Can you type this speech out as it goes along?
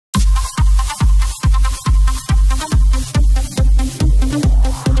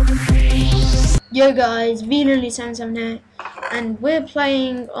Yo guys, VLily777 here, and we're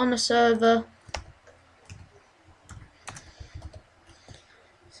playing on a server.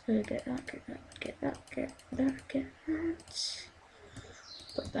 So get that. Put that up there.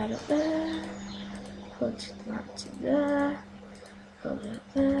 Put that there. Put that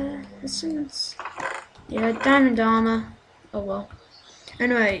there. Yeah, diamond armor. Oh well.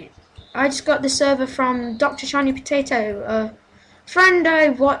 Anyway, I just got the server from drshinypotato, a friend I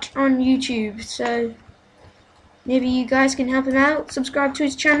watch on YouTube, so maybe you guys can help him out. Subscribe to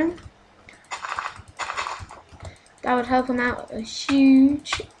his channel. That would help him out a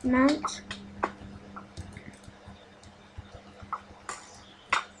huge amount.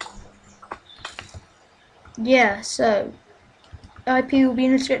 Yeah, so IP will be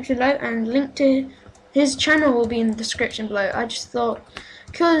in the description below, and link to his channel will be in the description below. I just thought,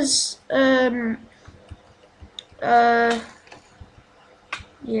 because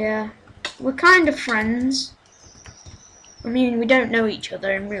yeah, we're kind of friends. I mean, we don't know each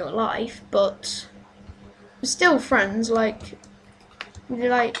other in real life, but we're still friends. Like, we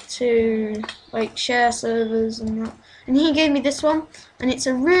like to share servers and that. And he gave me this one, and it's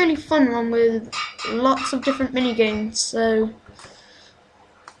a really fun one with lots of different mini games. So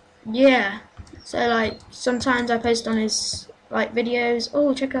yeah, so sometimes I post on his videos.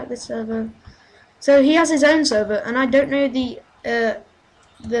 Oh, check out this server. So he has his own server, and I don't know the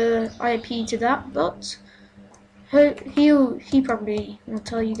IP to that, but he probably will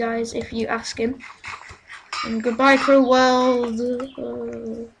tell you guys if you ask him. And goodbye, cruel world.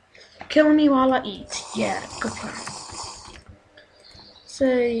 Kill me while I eat. Yeah, good plan.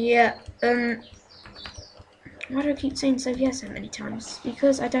 So yeah, why do I keep saying so yes so many times?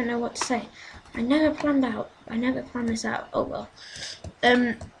 Because I don't know what to say. I never planned this out. Oh well.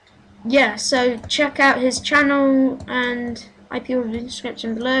 Yeah, so check out his channel, and IP will be in the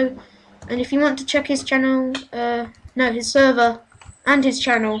description below. And if you want to check his channel, his server and his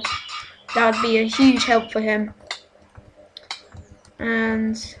channel, that would be a huge help for him.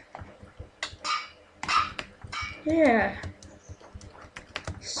 And yeah,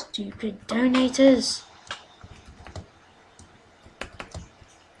 stupid donators.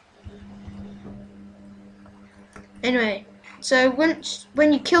 Anyway, so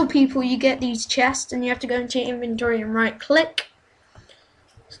when you kill people, you get these chests, and you have to go into your inventory and right click.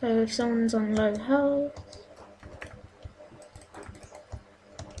 So if someone's on low health,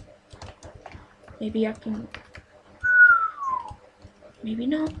 maybe I can, maybe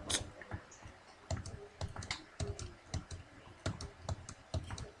not.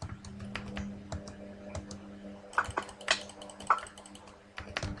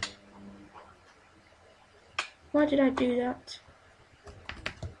 Why did I do that?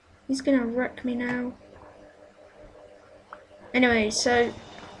 He's gonna wreck me now. Anyway, so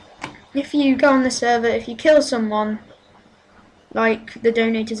if you go on the server, if you kill someone, like the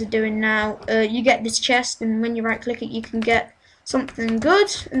donators are doing now, you get this chest, and when you right click it, you can get something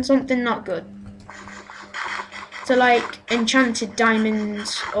good and something not good. So like enchanted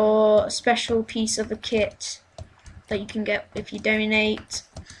diamonds, or a special piece of a kit that you can get if you donate.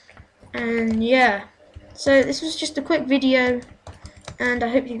 And yeah, so this was just a quick video, and I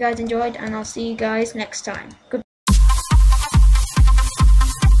hope you guys enjoyed, and I'll see you guys next time. Goodbye.